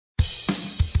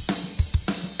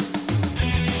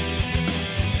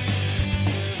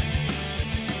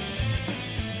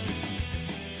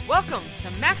Welcome to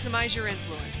Maximize Your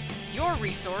Influence, your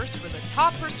resource for the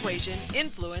top persuasion,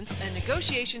 influence, and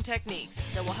negotiation techniques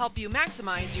that will help you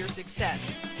maximize your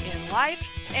success in life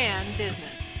and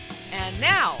business. And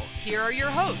now, here are your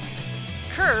hosts,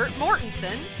 Kurt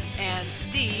Mortensen and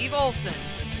Steve Olson.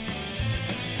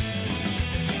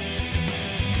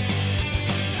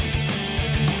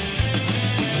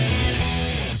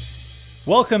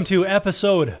 Welcome to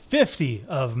episode 50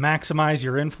 of Maximize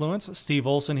Your Influence. Steve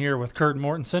Olson here with Kurt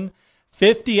Mortensen.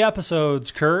 50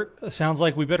 episodes, Kurt. Sounds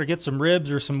like we better get some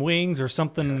ribs or some wings or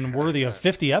something worthy of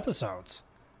 50 episodes.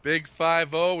 Big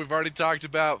 5-0. We've already talked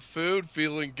about food,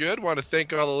 feeling good. Want to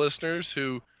thank all the listeners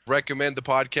who recommend the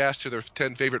podcast to their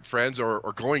 10 favorite friends or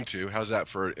going to. How's that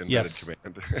for an embedded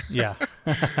command? Yeah.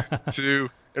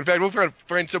 In fact, we'll try to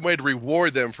find some way to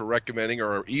reward them for recommending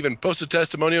or even post the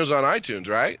testimonials on iTunes,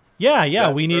 right?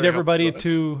 Yeah. We need everybody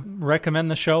to recommend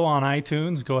the show on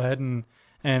iTunes. Go ahead and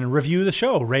review the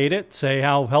show. Rate it. Say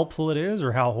how helpful it is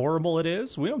or how horrible it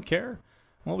is. We don't care.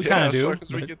 Well, we kind of do. As long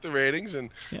as we get the ratings. And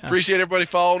appreciate everybody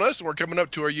following us. And we're coming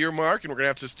up to our year mark, and we're going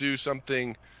to have to do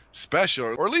something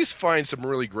special, or at least find some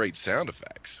really great sound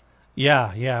effects.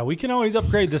 Yeah. We can always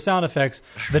upgrade the sound effects.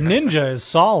 The Ninja is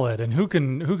solid, and who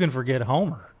can forget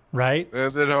Homer? Right?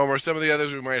 And then Homer. Some of the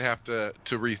others we might have to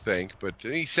rethink. But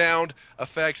any sound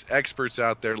effects experts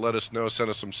out there, let us know. Send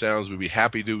us some sounds. We'd be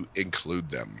happy to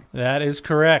include them. That is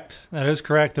correct.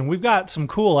 And we've got some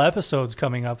cool episodes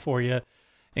coming up for you,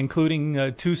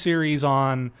 including 2 series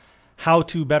on how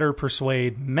to better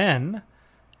persuade men,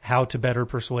 how to better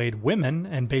persuade women,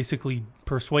 and basically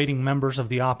persuading members of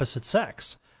the opposite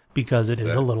sex, because it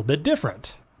is a little bit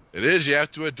different. It is. You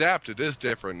have to adapt. It is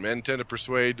different. Men tend to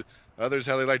persuade others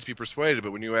how they like to be persuaded,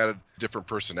 but when you add a different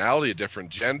personality, a different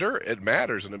gender, it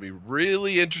matters, and it'll be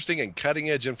really interesting and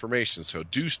cutting-edge information, so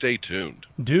do stay tuned.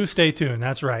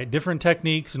 That's right. Different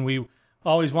techniques, and we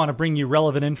always want to bring you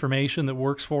relevant information that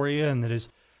works for you and that is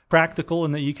practical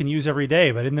and that you can use every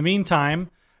day. But in the meantime,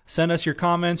 send us your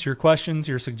comments, your questions,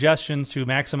 your suggestions to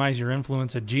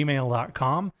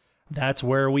maximizeyourinfluence@gmail.com. That's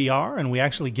where we are, and we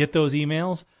actually get those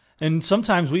emails. And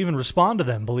sometimes we even respond to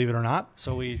them, believe it or not.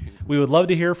 So we would love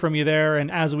to hear from you there. And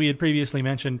as we had previously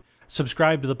mentioned,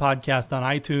 subscribe to the podcast on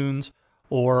iTunes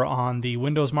or on the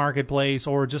Windows Marketplace,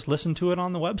 or just listen to it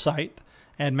on the website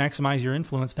at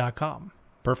maximizeyourinfluence.com.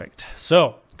 Perfect.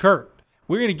 So, Kurt,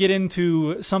 we're going to get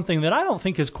into something that I don't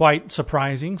think is quite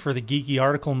surprising for the geeky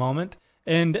article moment.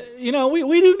 And, we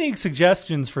do need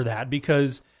suggestions for that,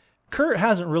 because Kurt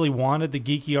hasn't really wanted the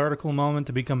geeky article moment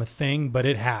to become a thing, but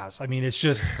it has. I mean, it's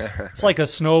like a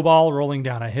snowball rolling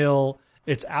down a hill.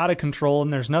 It's out of control,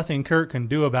 and there's nothing Kurt can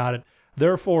do about it.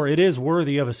 Therefore, it is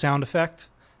worthy of a sound effect,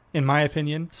 in my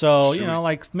opinion. So,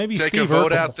 maybe take Steve a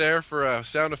vote Urkel out there for a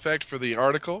sound effect for the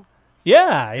article.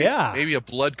 Yeah. Maybe a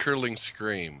blood-curdling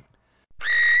scream.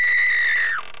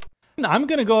 I'm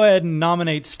going to go ahead and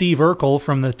nominate Steve Urkel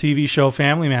from the TV show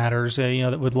Family Matters,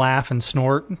 that would laugh and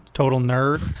snort, total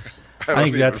nerd. I don't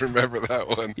even remember that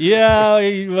one. Yeah,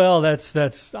 well,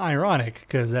 that's ironic,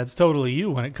 because that's totally you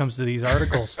when it comes to these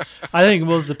articles. I think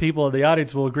most of the people in the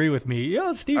audience will agree with me.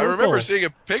 Yeah, Steve Urkel. I remember seeing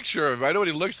a picture of him. I know what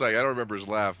he looks like. I don't remember his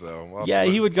laugh, though.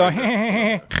 He would go,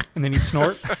 and then he'd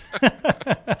snort. All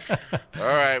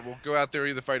right, we'll go out there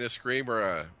and either find a scream or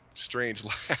a strange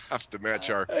laugh to match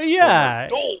our...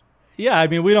 Yeah, I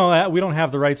mean, we don't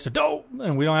have the rights to Doe,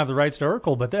 and we don't have the rights to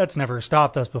Urkel, but that's never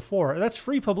stopped us before. That's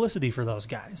free publicity for those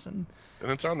guys. And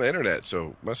it's on the internet, so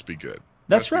it must be good.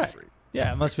 That's right.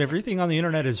 Yeah, it must be. Everything on the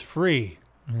internet is free.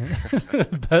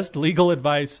 Best legal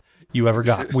advice you ever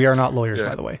got. We are not lawyers,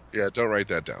 by the way. Yeah, don't write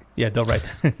that down. Yeah, don't write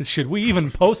that. Should we even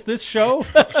post this show?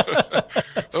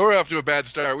 We're off to a bad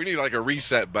start. We need like a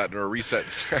reset button or a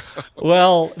reset sound.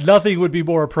 Well, nothing would be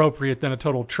more appropriate than a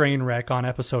total train wreck on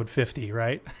episode 50,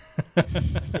 right?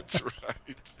 That's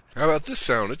right. How about this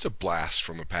sound? It's a blast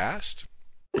from the past.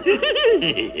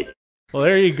 Well,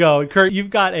 there you go. Kurt, you've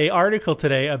got an article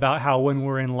today about how when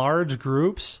we're in large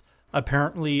groups,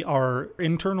 apparently our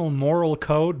internal moral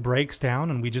code breaks down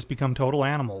and we just become total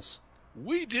animals.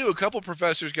 We do. A couple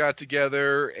professors got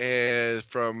together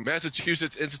from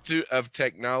Massachusetts Institute of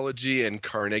Technology and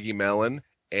Carnegie Mellon.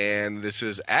 And this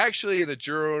is actually in the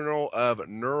Journal of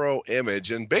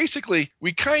Neuroimage. And basically,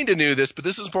 we kind of knew this, but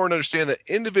this is important to understand that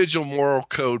individual moral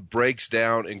code breaks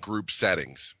down in group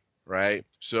settings, right?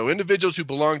 So individuals who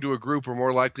belong to a group are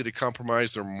more likely to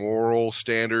compromise their moral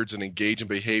standards and engage in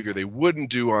behavior they wouldn't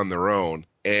do on their own.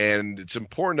 And it's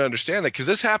important to understand that because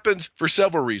this happens for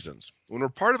several reasons. When we're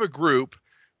part of a group,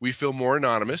 we feel more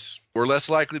anonymous. We're less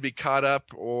likely to be caught up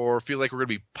or feel like we're going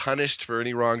to be punished for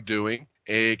any wrongdoing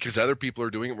because other people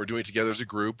are doing it. We're doing it together as a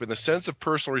group. And the sense of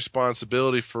personal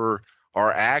responsibility for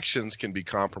our actions can be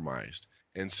compromised.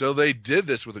 And so they did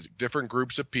this with different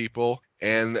groups of people,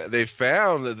 and they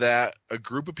found that a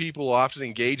group of people often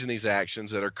engage in these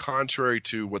actions that are contrary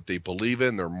to what they believe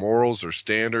in, their morals, their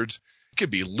standards. It could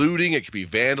be looting, it could be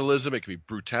vandalism, it could be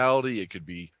brutality, it could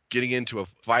be getting into a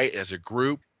fight as a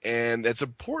group. And it's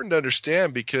important to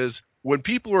understand because when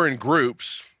people are in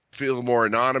groups, feel more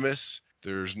anonymous,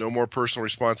 there's no more personal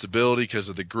responsibility because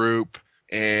of the group.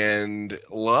 And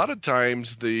a lot of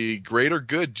times the greater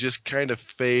good just kind of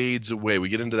fades away. We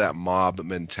get into that mob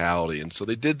mentality. And so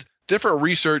they did different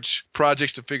research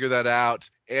projects to figure that out.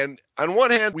 And on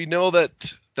one hand, we know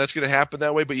that that's going to happen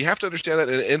that way, but you have to understand that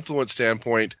in an influence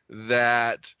standpoint,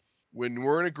 that when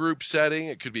we're in a group setting,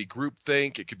 it could be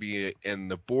groupthink, it could be in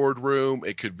the boardroom,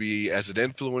 it could be as an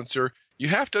influencer. You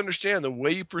have to understand the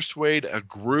way you persuade a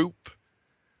group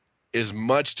is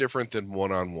much different than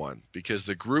one-on-one because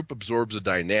the group absorbs a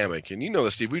dynamic. And you know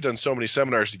this, Steve, we've done so many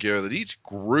seminars together that each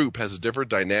group has a different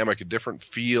dynamic, a different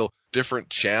feel, different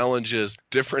challenges,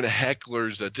 different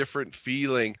hecklers, a different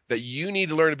feeling that you need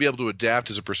to learn to be able to adapt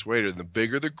as a persuader. And the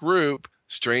bigger the group,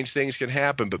 strange things can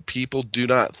happen, but people do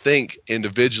not think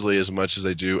individually as much as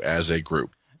they do as a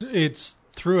group. It's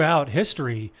throughout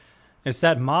history. It's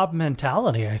that mob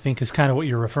mentality, I think, is kind of what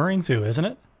you're referring to, isn't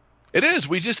it? It is.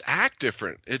 We just act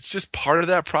different. It's just part of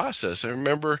that process. I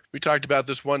remember we talked about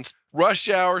this once. Rush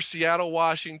hour, Seattle,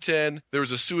 Washington. There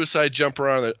was a suicide jumper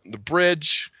on the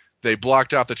bridge. They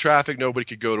blocked off the traffic. Nobody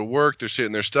could go to work. They're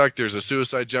sitting there stuck. There's a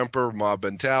suicide jumper, mob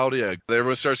mentality.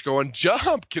 Everyone starts going,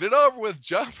 jump, get it over with,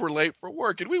 jump, we're late for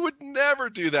work. And we would never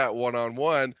do that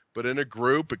one-on-one. But in a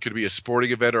group, it could be a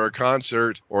sporting event or a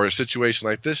concert or a situation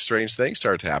like this, strange things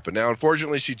start to happen. Now,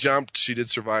 unfortunately, she jumped. She did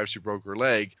survive. She broke her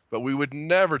leg. But we would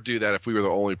never do that if we were the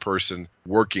only person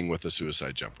working with a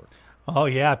suicide jumper. Oh,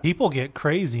 yeah. People get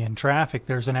crazy in traffic.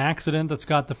 There's an accident that's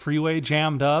got the freeway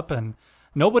jammed up, and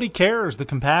nobody cares. The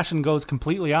compassion goes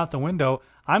completely out the window.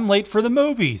 I'm late for the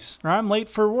movies, or I'm late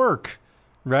for work,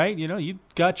 right? You know, you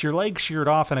got your leg sheared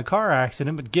off in a car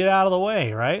accident, but get out of the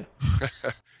way, right?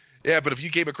 Yeah, but if you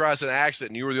came across an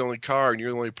accident and you were the only car and you're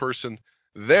the only person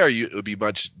there, it would be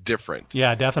much different.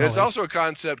 Yeah, definitely. And it's also a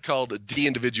concept called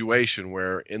de-individuation,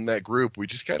 where in that group, we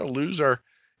just kind of lose our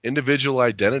individual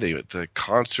identity at the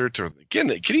concert, or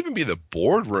again, it can even be the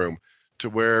boardroom, to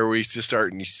where we just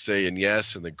start saying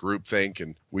yes and the group think,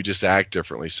 and we just act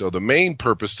differently. So the main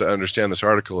purpose to understand this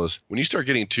article is when you start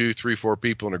getting 2, 3, 4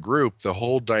 people in a group, the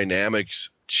whole dynamics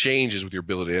changes with your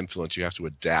ability to influence. You have to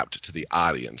adapt to the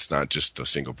audience, not just the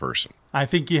single person. I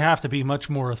think you have to be much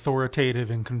more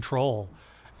authoritative in control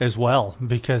as well,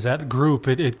 because that group,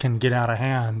 it can get out of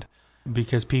hand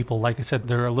because people, like I said,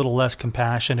 they're a little less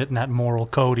compassionate and that moral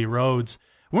code erodes.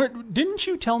 Didn't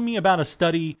you tell me about a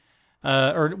study,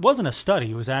 or it wasn't a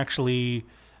study, it was actually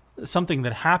something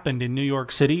that happened in New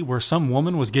York City where some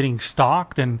woman was getting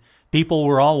stalked and people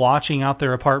were all watching out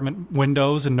their apartment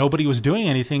windows and nobody was doing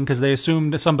anything because they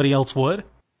assumed somebody else would?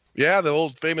 Yeah, the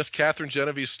old famous Catherine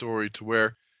Genevieve story, to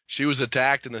where she was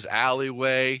attacked in this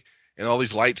alleyway and all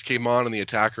these lights came on and the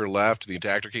attacker left. The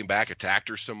attacker came back, attacked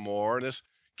her some more, and this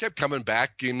kept coming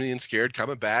back, getting scared,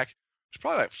 coming back. It's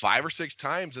probably like 5 or 6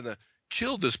 times, and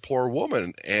killed this poor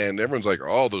woman. And everyone's like,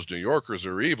 oh, those New Yorkers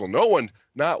are evil.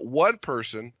 Not one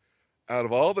person out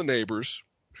of all the neighbors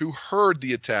who heard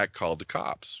the attack called the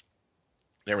cops.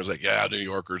 And everyone's like, yeah, New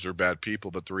Yorkers are bad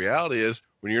people. But the reality is,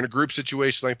 when you're in a group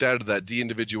situation like that, or that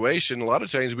de-individuation, a lot of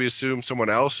times we assume someone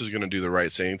else is going to do the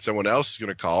right thing, someone else is going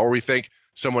to call, or we think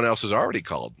someone else has already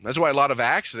called. That's why a lot of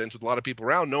accidents with a lot of people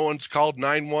around, no one's called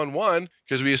 911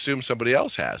 because we assume somebody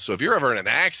else has. So if you're ever in an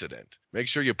accident, make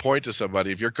sure you point to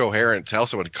somebody. If you're coherent, tell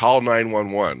someone to call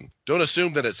 911. Don't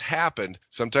assume that it's happened.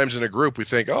 Sometimes in a group, we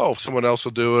think, oh, someone else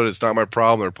will do it. It's not my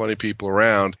problem. There are plenty of people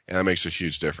around, and that makes a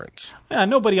huge difference. Yeah,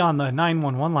 nobody on the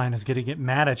 911 line is going to get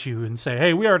mad at you and say,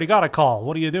 hey, we already got a call.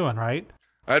 What are you doing, right?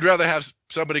 I'd rather have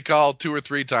somebody call 2 or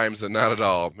 3 times than not at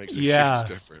all. It makes a huge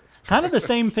difference. Kind of the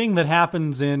same thing that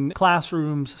happens in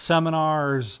classrooms,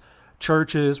 seminars,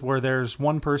 churches, where there's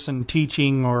one person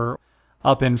teaching or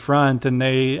up in front and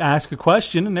they ask a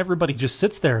question and everybody just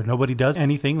sits there. Nobody does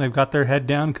anything. They've got their head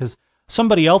down because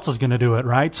somebody else is going to do it,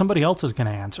 right? Somebody else is going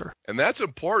to answer. And that's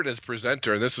important as a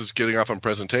presenter, and this is getting off on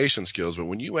presentation skills, but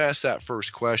when you ask that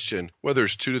first question, whether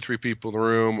it's 2 to 3 people in the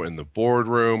room, in the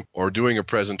boardroom, or doing a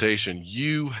presentation,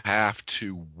 you have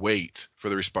to wait for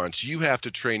the response. You have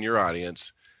to train your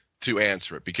audience to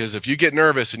answer it, because if you get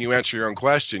nervous and you answer your own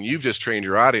question, you've just trained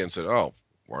your audience that, oh,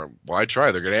 why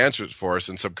try? They're going to answer it for us,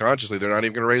 and subconsciously they're not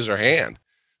even going to raise their hand.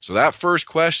 So that first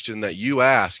question that you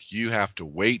ask, you have to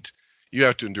wait. You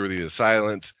have to endure the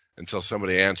silence. until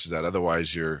somebody answers that.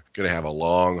 Otherwise, you're going to have a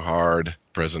long, hard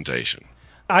presentation.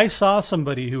 I saw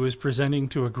somebody who was presenting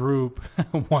to a group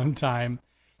one time.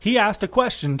 He asked a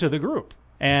question to the group,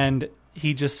 and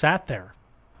he just sat there.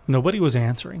 Nobody was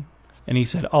answering. And he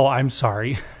said, "Oh, I'm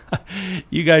sorry.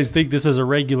 You guys think this is a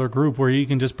regular group where you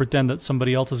can just pretend that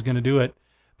somebody else is going to do it.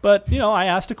 But, I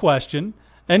asked a question.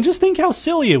 And just think how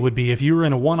silly it would be if you were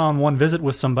in a one-on-one visit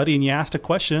with somebody and you asked a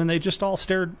question and they just all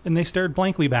stared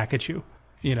blankly back at you.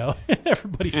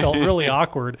 Everybody felt really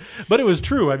awkward. But it was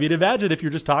true. I mean, imagine if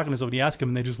you're just talking to somebody, you ask them,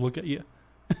 and they just look at you.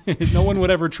 No one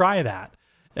would ever try that.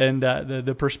 And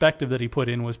the perspective that he put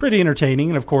in was pretty entertaining.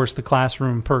 And, of course, the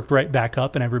classroom perked right back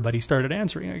up and everybody started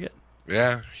answering again.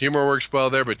 Yeah, humor works well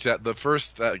there, but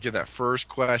that first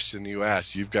question you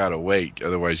asked, you've got to wait.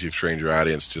 Otherwise, you've trained your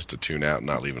audience just to tune out and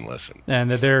not even listen.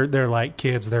 And they're like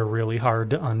kids. They're really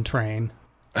hard to untrain.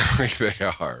 They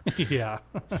are. Yeah.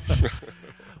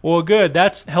 Well, good.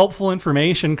 That's helpful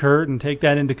information, Kurt, and take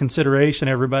that into consideration,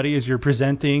 everybody, as you're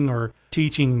presenting or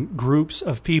teaching groups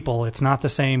of people. It's not the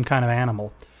same kind of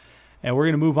animal. And we're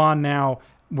going to move on now.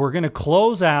 We're going to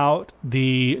close out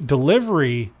the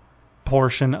delivery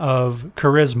portion of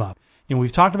charisma.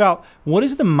 We've talked about what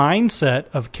is the mindset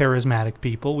of charismatic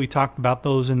people. We talked about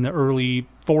those in the early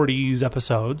 40s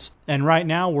episodes. And right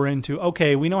now we're into,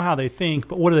 okay, we know how they think,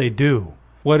 but what do they do?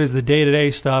 What is the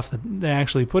day-to-day stuff that they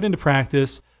actually put into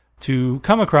practice to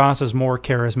come across as more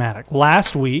charismatic?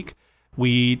 Last week,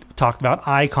 we talked about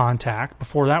eye contact.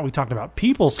 Before that, we talked about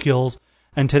people skills.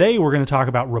 And today we're going to talk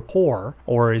about rapport,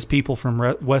 or as people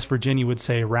from West Virginia would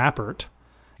say, rapport.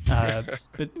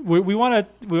 But we want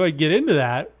to get into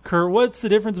that. Kurt, what's the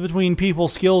difference between people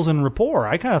skills and rapport?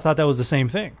 I kind of thought that was the same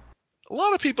thing. A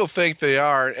lot of people think they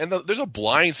are, and there's a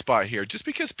blind spot here. Just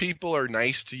because people are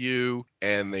nice to you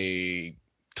and they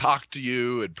talk to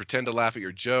you and pretend to laugh at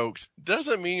your jokes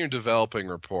doesn't mean you're developing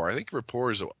rapport. I think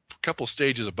rapport is a couple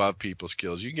stages above people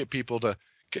skills. You can get people to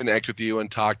connect with you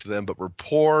and talk to them, but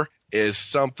rapport is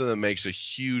something that makes a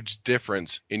huge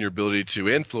difference in your ability to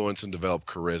influence and develop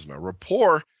charisma.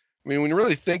 Rapport, when you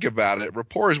really think about it,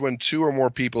 rapport is when two or more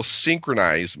people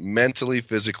synchronize mentally,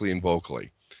 physically, and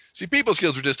vocally. See, people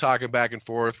skills, we're just talking back and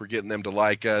forth. We're getting them to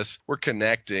like us. We're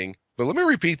connecting. But let me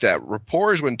repeat that.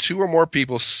 Rapport is when two or more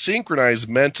people synchronize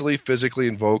mentally, physically,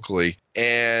 and vocally.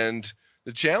 And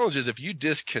the challenge is if you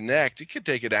disconnect, it could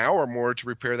take an hour or more to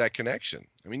repair that connection.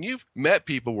 I mean, you've met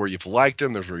people where you've liked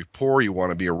them. There's a rapport. You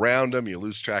want to be around them. You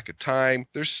lose track of time.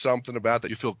 There's something about that.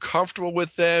 You feel comfortable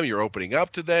with them. You're opening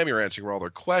up to them. You're answering all their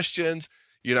questions.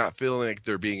 You're not feeling like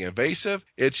they're being invasive.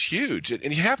 It's huge. And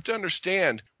you have to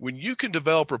understand, when you can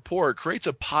develop rapport, it creates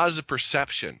a positive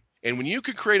perception. And when you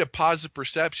can create a positive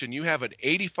perception, you have an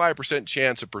 85%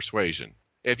 chance of persuasion.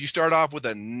 If you start off with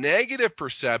a negative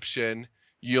perception,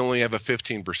 you only have a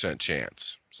 15%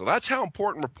 chance. So that's how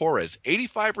important rapport is.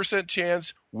 85%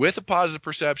 chance with a positive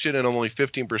perception and only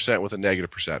 15% with a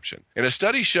negative perception. And a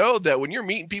study showed that when you're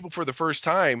meeting people for the first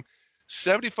time,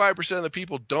 75% of the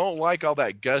people don't like all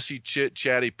that gussy,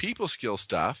 chit-chatty people skill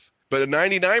stuff, but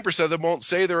 99% of them won't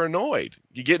say they're annoyed.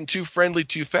 You're getting too friendly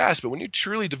too fast. But when you're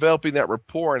truly developing that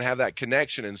rapport and have that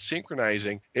connection and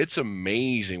synchronizing, it's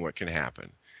amazing what can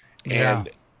happen. Yeah. And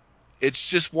it's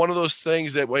just one of those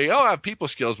things that we all have people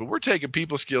skills, but we're taking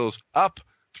people skills up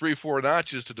 3-4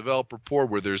 notches to develop rapport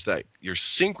where there's that you're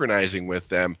synchronizing with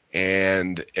them,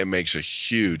 and it makes a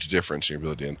huge difference in your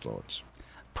ability to influence.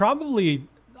 Probably,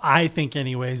 I think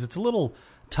anyways, it's a little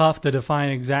tough to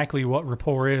define exactly what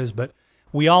rapport is, but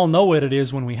we all know what it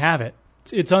is when we have it.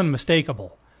 It's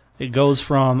unmistakable. It goes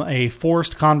from a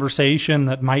forced conversation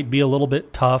that might be a little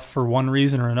bit tough for one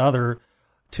reason or another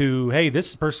to, hey,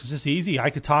 this person's just easy. I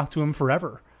could talk to him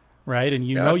forever, right? And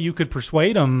you know you could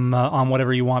persuade them on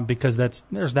whatever you want because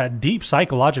there's that deep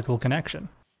psychological connection.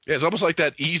 Yeah, it's almost like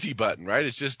that easy button, right?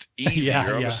 It's just easy.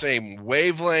 You're on the same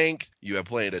wavelength. You have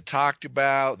plenty to talk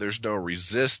about. There's no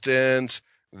resistance.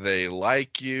 They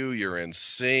like you. You're in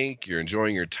sync. You're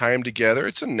enjoying your time together.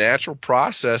 It's a natural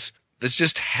process that's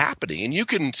just happening. And you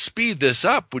can speed this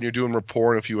up when you're doing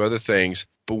rapport and a few other things.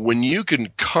 But when you can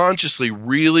consciously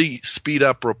really speed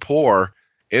up rapport,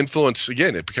 influence,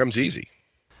 again, it becomes easy.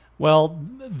 Well,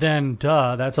 then,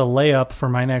 that's a layup for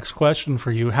my next question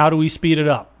for you. How do we speed it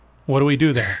up? What do we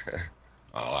do there?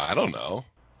 Oh, I don't know.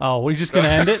 Oh, we're just going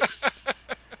to end it?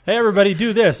 Hey, everybody,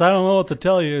 do this. I don't know what to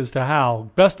tell you as to how.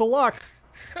 Best of luck.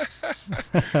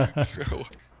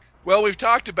 Well, we've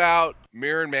talked about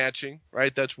mirror and matching,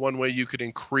 right? That's one way you could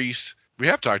increase. We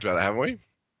have talked about that, haven't we?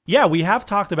 Yeah, we have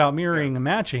talked about mirroring and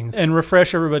matching. And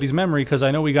refresh everybody's memory because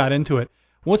I know we got into it.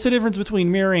 What's the difference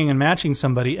between mirroring and matching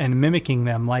somebody and mimicking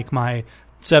them like my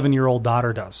 7-year-old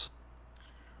daughter does?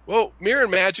 Well, mirror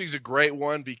matching is a great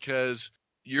one because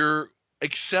you're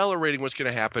accelerating what's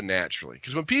going to happen naturally.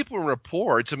 Because when people in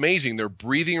rapport, it's amazing. Their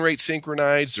breathing rate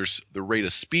synchronizes, their rate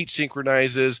of speech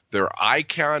synchronizes, their eye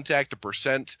contact, the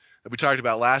percent that we talked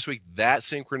about last week, that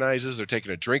synchronizes. They're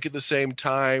taking a drink at the same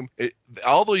time.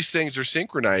 All these things are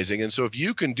synchronizing. And so if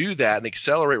you can do that and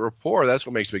accelerate rapport, that's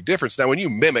what makes a big difference. Now, when you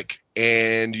mimic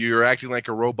and you're acting like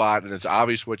a robot and it's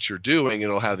obvious what you're doing,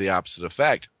 it'll have the opposite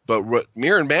effect. But what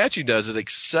mirror matching does, it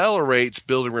accelerates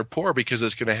building rapport because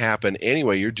it's going to happen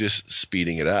anyway. You're just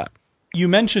speeding it up. You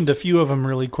mentioned a few of them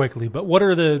really quickly, but what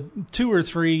are the 2 or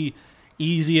 3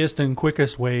 easiest and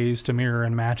quickest ways to mirror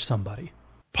and match somebody?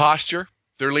 Posture.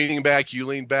 They're leaning back, you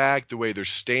lean back. The way they're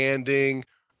standing.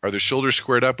 Are their shoulders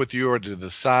squared up with you or to the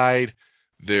side?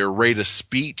 Their rate of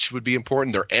speech would be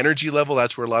important. Their energy level,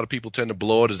 that's where a lot of people tend to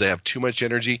blow it, is they have too much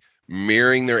energy.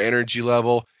 Mirroring their energy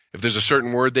level. If there's a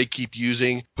certain word they keep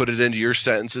using, put it into your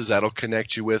sentences. That'll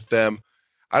connect you with them.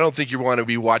 I don't think you want to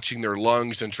be watching their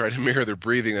lungs and try to mirror their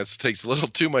breathing. That takes a little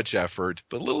too much effort.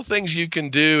 But little things you can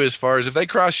do as far as if they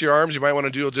cross your arms, you might want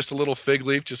to do just a little fig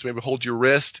leaf, just maybe hold your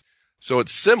wrist. So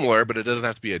it's similar, but it doesn't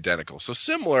have to be identical. So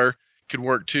similar can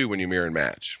work too when you mirror and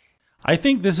match. I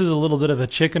think this is a little bit of a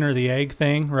chicken or the egg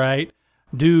thing, right?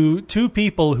 Do 2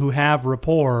 people who have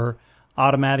rapport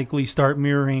automatically start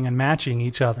mirroring and matching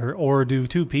each other, or do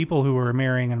 2 people who are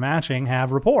mirroring and matching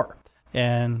have rapport?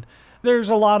 And there's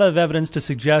a lot of evidence to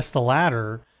suggest the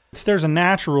latter. If there's a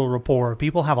natural rapport,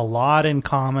 people have a lot in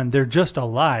common, they're just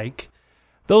alike,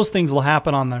 those things will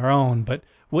happen on their own. But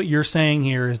what you're saying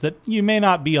here is that you may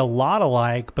not be a lot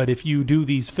alike, but if you do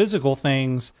these physical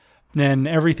things, then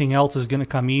everything else is going to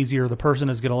come easier. The person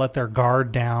is going to let their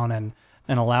guard down and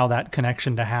allow that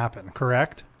connection to happen,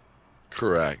 correct?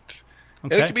 Correct.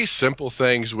 Okay. And it can be simple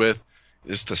things with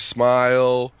just to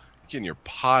smile, getting your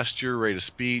posture, rate of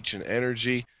speech, and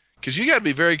energy. Because you got to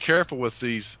be very careful with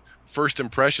these first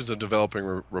impressions of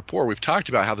developing rapport. We've talked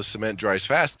about how the cement dries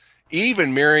fast.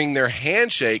 Even mirroring their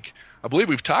handshake, I believe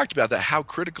we've talked about that, how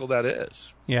critical that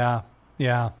is. Yeah.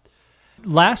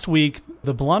 Last week,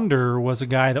 the blunder was a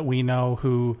guy that we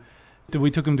know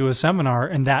we took him to a seminar,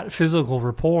 and that physical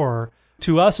rapport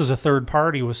to us as a third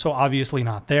party was so obviously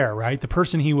not there, right? The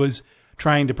person he was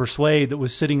trying to persuade that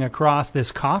was sitting across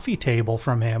this coffee table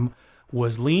from him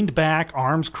was leaned back,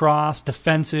 arms crossed,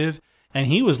 defensive, and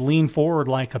he was leaned forward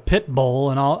like a pit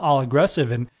bull and all aggressive.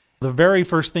 And the very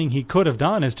first thing he could have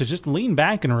done is to just lean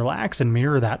back and relax and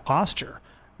mirror that posture,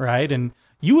 right? And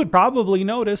you would probably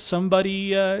notice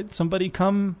somebody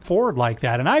come forward like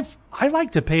that. And I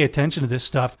like to pay attention to this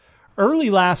stuff.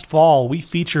 Early last fall, we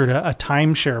featured a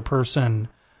timeshare person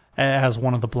as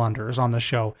one of the blunders on the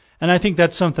show. And I think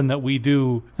that's something that we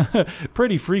do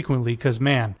pretty frequently because,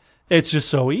 man, it's just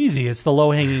so easy. It's the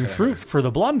low-hanging fruit for the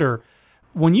blunder.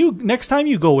 Next time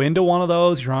you go into one of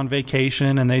those, you're on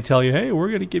vacation and they tell you, hey, we're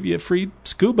going to give you a free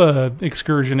scuba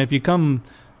excursion if you come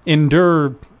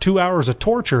endure 2 hours of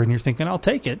torture, and you're thinking, I'll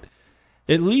take it.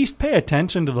 At least pay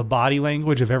attention to the body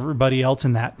language of everybody else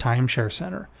in that timeshare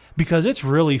center because it's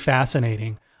really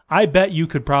fascinating. I bet you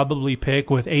could probably pick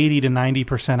with 80 to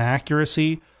 90%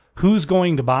 accuracy who's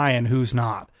going to buy and who's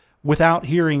not without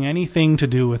hearing anything to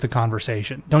do with the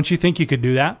conversation. Don't you think you could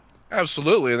do that?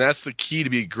 Absolutely, and that's the key to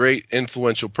be a great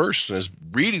influential person is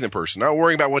reading the person, not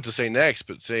worrying about what to say next,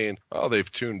 but saying, oh,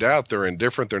 they've tuned out, they're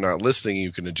indifferent, they're not listening,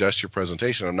 you can adjust your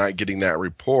presentation. I'm not getting that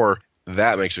rapport.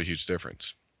 That makes a huge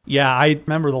difference. Yeah, I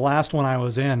remember the last one I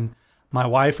was in, my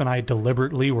wife and I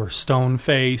deliberately were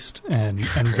stone-faced and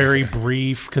very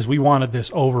brief because we wanted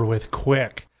this over with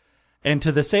quick. And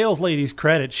to the sales lady's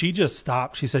credit, she just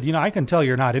stopped. She said, I can tell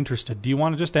you're not interested. Do you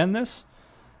want to just end this?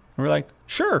 And we're like,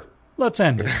 sure. Let's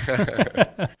end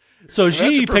it. So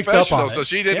she picked up on it. So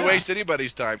she didn't waste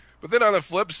anybody's time. But then on the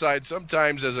flip side,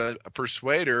 sometimes as a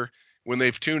persuader, when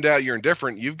they've tuned out you're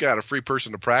indifferent, you've got a free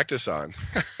person to practice on.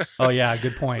 Oh, yeah,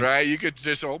 good point. Right? You could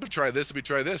just, let me try this,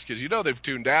 because they've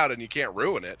tuned out and you can't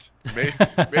ruin it.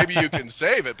 Maybe you can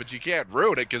save it, but you can't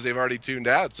ruin it because they've already tuned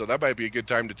out. So that might be a good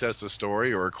time to test a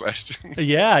story or a question.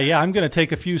 Yeah, I'm going to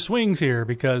take a few swings here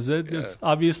because it's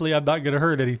obviously I'm not going to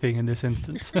hurt anything in this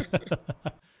instance.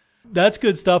 That's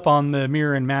good stuff on the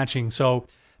mirror and matching. So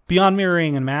beyond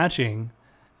mirroring and matching,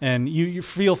 and you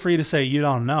feel free to say you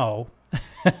don't know,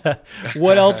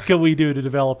 what else can we do to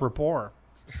develop rapport?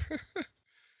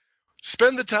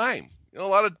 Spend the time. A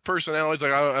lot of personalities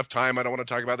like, I don't have time. I don't want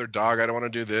to talk about their dog. I don't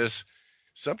want to do this.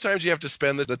 Sometimes you have to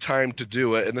spend the time to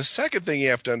do it. And the second thing you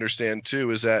have to understand,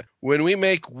 too, is that when we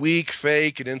make weak,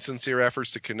 fake, and insincere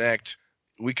efforts to connect,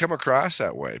 we come across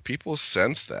that way. People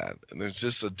sense that. And there's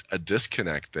just a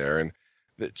disconnect there. And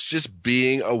It's just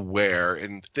being aware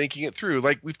and thinking it through.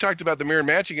 Like we've talked about the mirror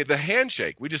matching it, the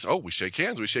handshake. We shake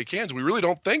hands. We really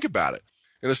don't think about it.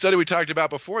 In the study we talked about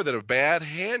before, that a bad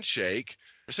handshake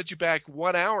will set you back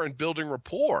 1 hour in building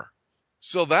rapport.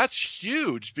 So that's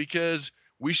huge, because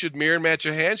we should mirror and match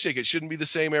a handshake. It shouldn't be the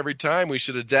same every time. We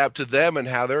should adapt to them and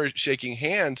how they're shaking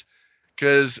hands,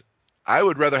 because I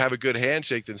would rather have a good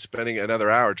handshake than spending another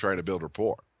hour trying to build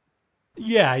rapport.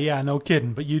 Yeah, no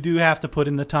kidding. But you do have to put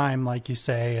in the time, like you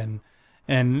say,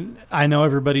 and I know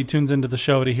everybody tunes into the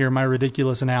show to hear my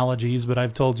ridiculous analogies, but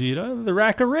I've told you, the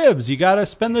rack of ribs, you got to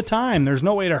spend the time. There's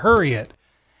no way to hurry it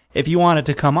if you want it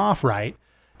to come off right.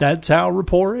 That's how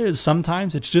rapport is.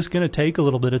 Sometimes it's just going to take a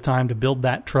little bit of time to build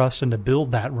that trust and to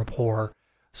build that rapport.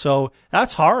 So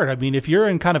that's hard. I mean, if you're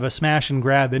in kind of a smash and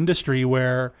grab industry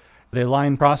where they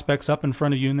line prospects up in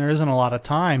front of you and there isn't a lot of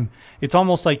time, it's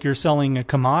almost like you're selling a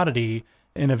commodity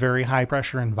in a very high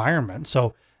pressure environment.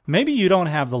 So maybe you don't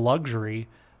have the luxury,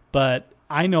 but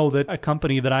I know that a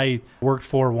company that I worked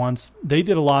for once, they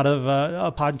did a lot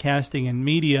of podcasting and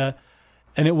media,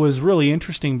 and it was really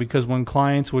interesting because when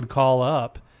clients would call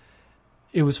up,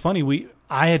 it was funny.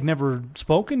 I had never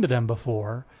spoken to them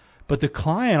before, but the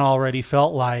client already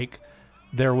felt like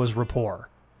there was rapport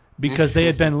because they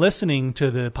had been listening to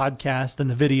the podcast and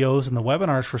the videos and the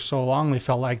webinars for so long. They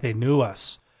felt like they knew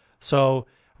us. So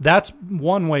that's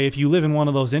one way. If you live in one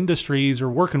of those industries or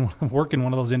work in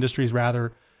one of those industries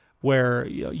rather, where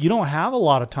you don't have a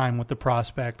lot of time with the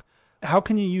prospect, how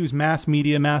can you use mass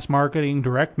media, mass marketing,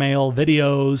 direct mail,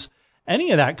 videos,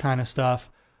 any of that kind of stuff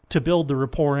to build the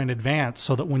rapport in advance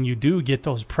so that when you do get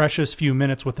those precious few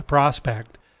minutes with the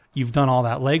prospect, you've done all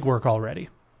that legwork already?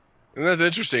 And that's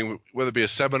interesting, whether it be a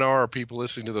seminar or people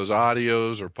listening to those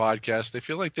audios or podcasts, they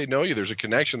feel like they know you. There's a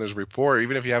connection, there's rapport,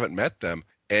 even if you haven't met them.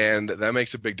 And that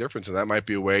makes a big difference. And that might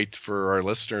be a way for our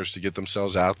listeners to get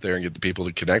themselves out there and get the people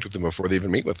to connect with them before they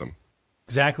even meet with them.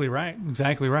 Exactly right.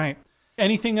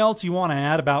 Anything else you want to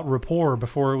add about rapport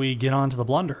before we get on to the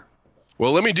blunder?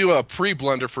 Well, let me do a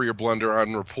pre-blunder for your blunder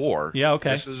on rapport. Yeah,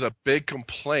 okay. This is a big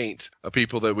complaint of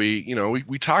people that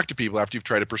we talk to people after you've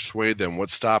tried to persuade them. What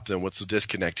stopped them? What's the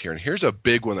disconnect here? And here's a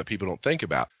big one that people don't think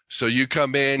about. So you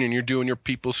come in and you're doing your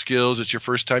people skills. It's your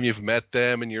first time you've met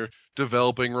them and you're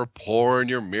developing rapport and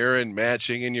you're mirror and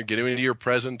matching and you're getting into your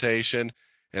presentation.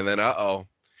 And then,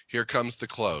 here comes the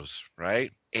close,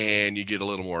 right? And you get a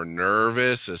little more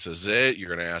nervous. This is it. You're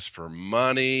going to ask for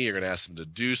money. You're going to ask them to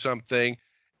do something.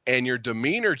 And your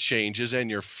demeanor changes and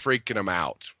you're freaking them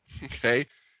out, okay?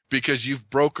 Because you've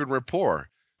broken rapport.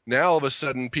 Now, all of a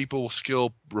sudden, people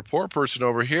skill rapport person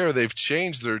over here, they've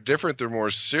changed. They're different. They're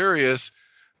more serious.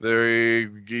 They're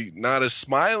not as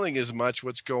smiling as much.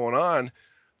 What's going on?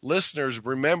 Listeners,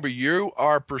 remember, you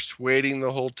are persuading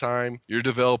the whole time. You're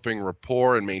developing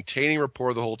rapport and maintaining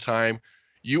rapport the whole time.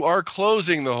 You are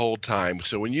closing the whole time.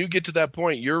 So when you get to that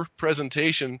point, your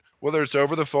presentation, whether it's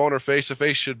over the phone or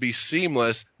face-to-face, should be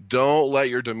seamless. Don't let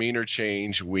your demeanor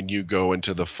change when you go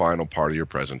into the final part of your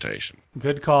presentation.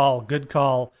 Good call.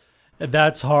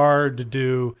 That's hard to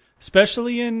do,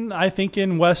 especially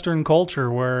in Western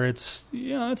culture where it's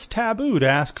taboo to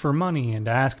ask for money and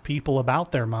to ask people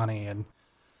about their money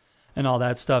and all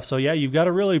that stuff. So yeah, you've got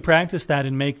to really practice that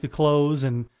and make the close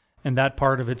and that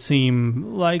part of it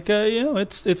seem like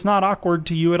it's not awkward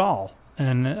to you at all.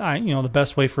 And the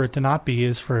best way for it to not be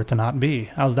is for it to not be.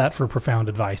 How's that for profound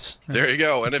advice? There you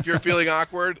go. And if you're feeling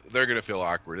awkward, they're going to feel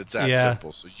awkward. It's that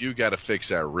simple. So you got to fix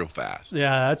that real fast.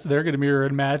 Yeah, they're going to mirror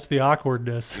and match the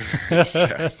awkwardness.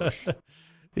 Exactly.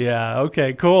 Yeah.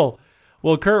 Okay. Cool.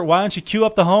 Well, Kurt, why don't you cue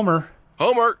up the Homer?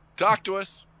 Homer, talk to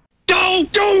us.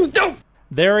 Don't.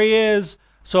 There he is.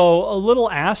 So a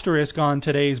little asterisk on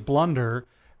today's blunder.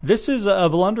 This is a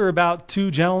blunder about two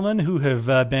gentlemen who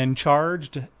have been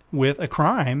charged with a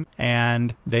crime,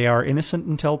 and they are innocent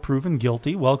until proven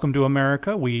guilty. Welcome to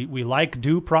America. We like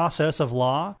due process of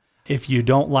law. If you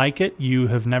don't like it, you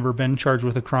have never been charged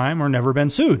with a crime or never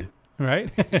been sued, right?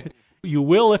 You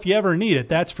will if you ever need it,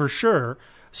 that's for sure.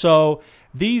 So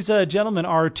these gentlemen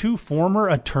are two former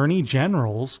attorney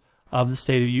generals of the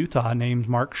state of Utah named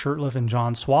Mark Shurtleff and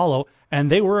John Swallow,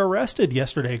 and they were arrested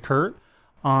yesterday, Kurt,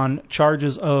 on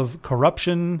charges of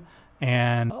corruption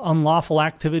and unlawful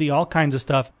activity, all kinds of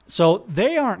stuff. So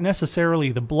they aren't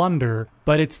necessarily the blunder,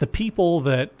 but it's the people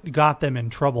that got them in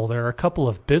trouble. There are a couple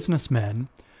of businessmen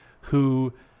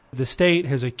who the state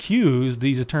has accused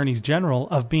these attorneys general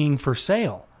of being for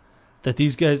sale, that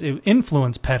these guys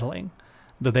influence peddling,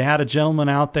 that they had a gentleman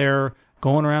out there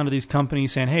going around to these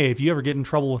companies saying, hey, if you ever get in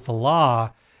trouble with the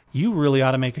law, you really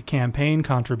ought to make a campaign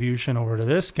contribution over to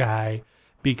this guy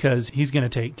because he's going to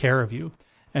take care of you.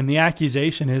 And the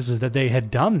accusation is that they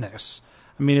had done this.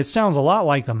 I mean, it sounds a lot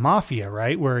like the mafia,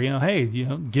 right? Where, hey,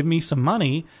 give me some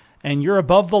money and you're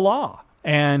above the law.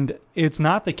 And it's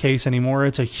not the case anymore.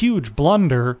 It's a huge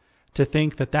blunder to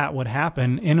think that that would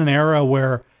happen in an era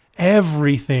where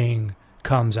everything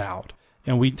comes out.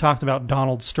 And we talked about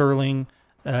Donald Sterling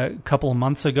a couple of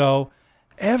months ago.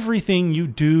 Everything you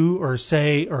do or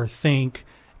say or think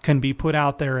can be put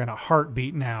out there in a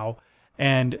heartbeat now.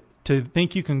 And to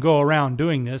think you can go around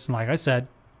doing this, and like I said,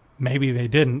 maybe they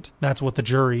didn't. That's what the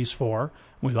jury's for.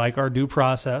 We like our due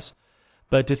process.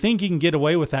 But to think you can get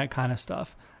away with that kind of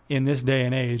stuff in this day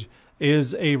and age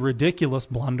is a ridiculous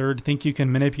blunder. To think you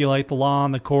can manipulate the law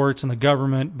and the courts and the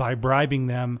government by bribing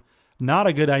them, not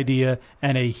a good idea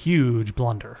and a huge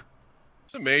blunder.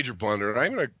 It's a major blunder, and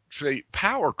I'm going to say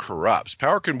power corrupts.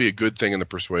 Power can be a good thing in the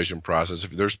persuasion process.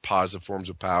 If there's positive forms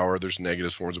of power, there's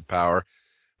negative forms of power.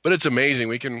 But it's amazing.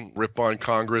 We can rip on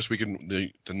Congress. We can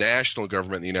the national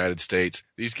government in the United States.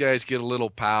 These guys get a little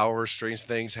power. Strange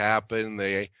things happen.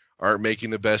 They aren't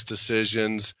making the best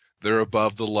decisions. They're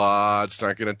above the law. It's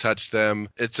not going to touch them.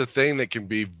 It's a thing that can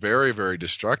be very, very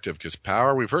destructive because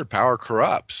power, we've heard, power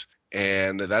corrupts.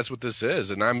 And that's what this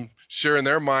is. And I'm sure in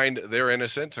their mind they're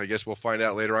innocent. I guess we'll find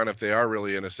out later on if they are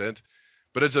really innocent.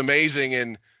 But it's amazing,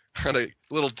 and on a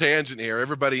little tangent here,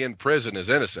 everybody in prison is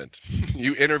innocent.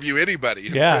 You interview anybody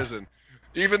in prison,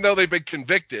 even though they've been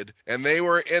convicted and they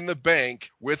were in the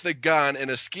bank with a gun and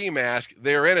a ski mask,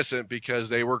 they're innocent because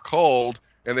they were cold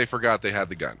and they forgot they had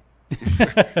the gun.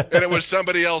 And it was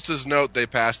somebody else's note they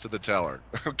passed to the teller.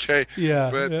 Okay? Yeah.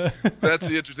 But that's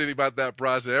the interesting thing about that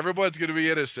process. Everyone's going to be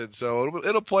innocent, so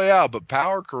it'll play out. But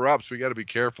power corrupts. We got to be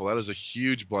careful. That is a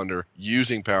huge blunder,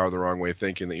 using power the wrong way,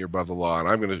 thinking that you're above the law. And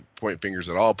I'm going to point fingers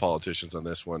at all politicians on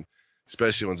this one,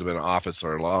 especially ones who have been in office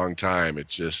for a long time.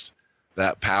 It's just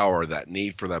that power, that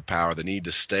need for that power, the need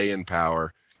to stay in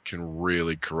power can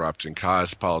really corrupt and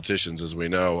cause politicians, as we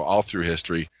know, all through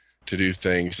history, to do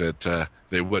things that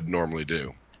they would normally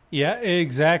do. Yeah,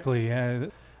 exactly.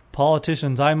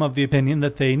 Politicians, I'm of the opinion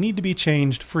that they need to be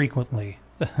changed frequently.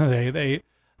 They're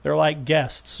like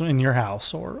guests in your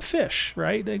house or fish,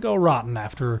 right? They go rotten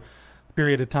after a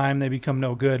period of time. They become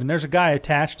no good. And there's a guy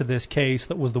attached to this case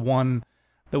that was the one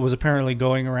that was apparently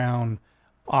going around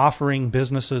offering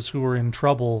businesses who were in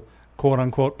trouble, quote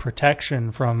unquote,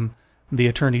 protection from the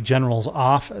Attorney General's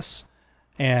office.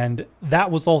 And that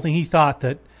was the whole thing. He thought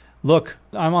that, look,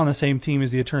 I'm on the same team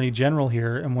as the Attorney General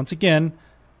here. And once again,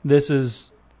 this is,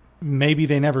 maybe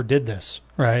they never did this,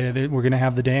 right? We're going to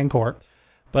have the day in court.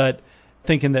 But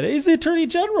thinking that he's the Attorney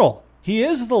General. He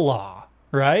is the law,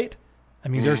 right? I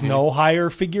mean, there's no higher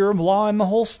figure of law in the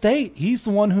whole state. He's the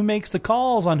one who makes the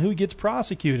calls on who gets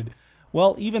prosecuted.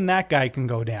 Well, even that guy can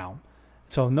go down.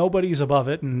 So nobody's above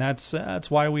it. And that's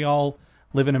why we all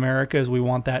live in America, is we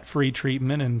want that free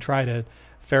treatment and try to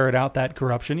ferret out that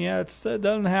corruption. Yeah, it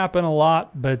doesn't happen a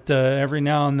lot, but every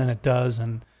now and then it does.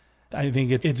 And I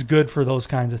think it's good for those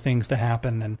kinds of things to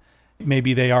happen. And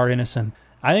maybe they are innocent.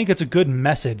 I think it's a good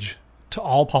message to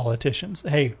all politicians.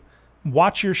 Hey,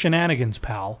 watch your shenanigans,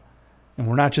 pal. And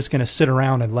we're not just going to sit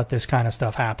around and let this kind of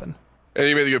stuff happen. And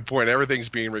you made a good point. Everything's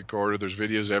being recorded. There's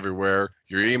videos everywhere.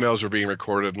 Your emails are being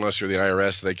recorded. Unless you're the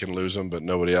IRS, they can lose them, but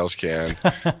nobody else can.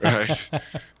 Right?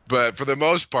 But for the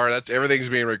most part, everything's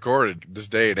being recorded. This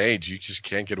day and age, you just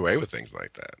can't get away with things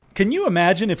like that. Can you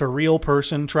imagine if a real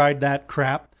person tried that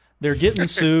crap? They're getting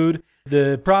sued.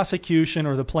 The prosecution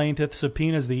or the plaintiff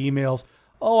subpoenas the emails.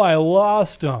 Oh, I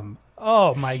lost them.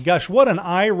 Oh, my gosh. What an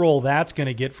eye roll that's going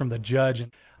to get from the judge.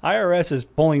 And IRS is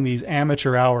pulling these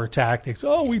amateur hour tactics.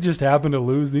 Oh, we just happen to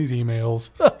lose these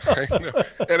emails. I know.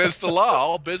 And it's the law.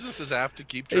 All businesses have to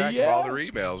keep track of all their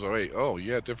emails. Oh, wait. Oh,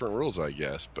 you have different rules, I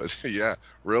guess. But yeah,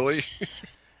 really?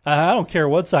 I don't care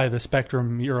what side of the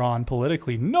spectrum you're on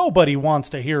politically. Nobody wants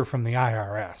to hear from the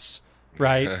IRS,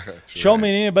 right? Show me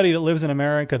anybody that lives in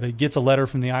America that gets a letter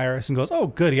from the IRS and goes, oh,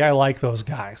 goody, I like those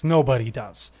guys. Nobody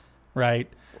does, right?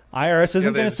 IRS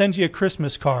isn't going to send you a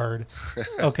Christmas card,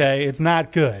 okay? It's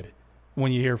not good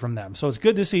when you hear from them. So it's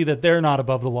good to see that they're not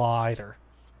above the law either.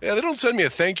 Yeah, they don't send me a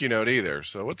thank you note either,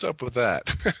 so what's up with that?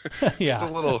 Yeah.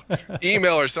 Just a little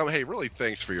email or something. Hey, really,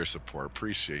 thanks for your support.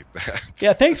 Appreciate that.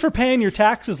 Yeah, thanks for paying your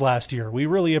taxes last year. We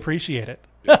really appreciate it.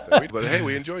 But hey,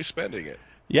 we enjoy spending it.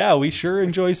 Yeah, we sure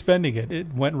enjoy spending it.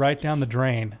 It went right down the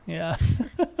drain. Yeah.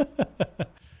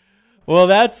 Well,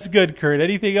 that's good, Kurt.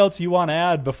 Anything else you want to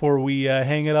add before we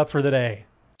hang it up for the day?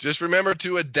 Just remember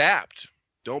to adapt.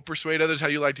 Don't persuade others how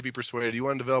you like to be persuaded. You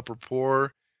want to develop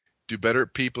rapport, do better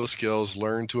at people skills,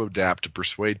 learn to adapt to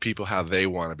persuade people how they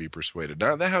want to be persuaded.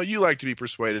 Not how you like to be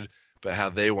persuaded, but how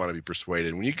they want to be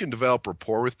persuaded. When you can develop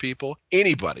rapport with people,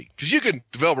 anybody, because you can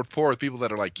develop rapport with people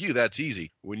that are like you, that's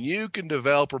easy. When you can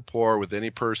develop rapport with any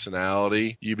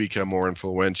personality, you become more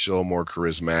influential, more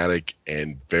charismatic,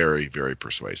 and very, very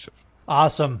persuasive.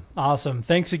 Awesome.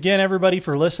 Thanks again, everybody,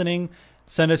 for listening.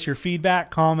 Send us your feedback,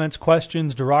 comments,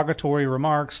 questions, derogatory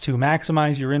remarks to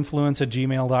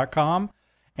maximizeyourinfluence@gmail.com,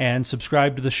 and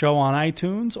subscribe to the show on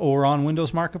iTunes or on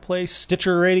Windows Marketplace,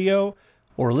 Stitcher Radio,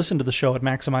 or listen to the show at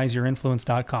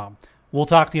maximizeyourinfluence.com. We'll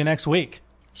talk to you next week.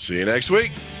 See you next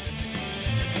week.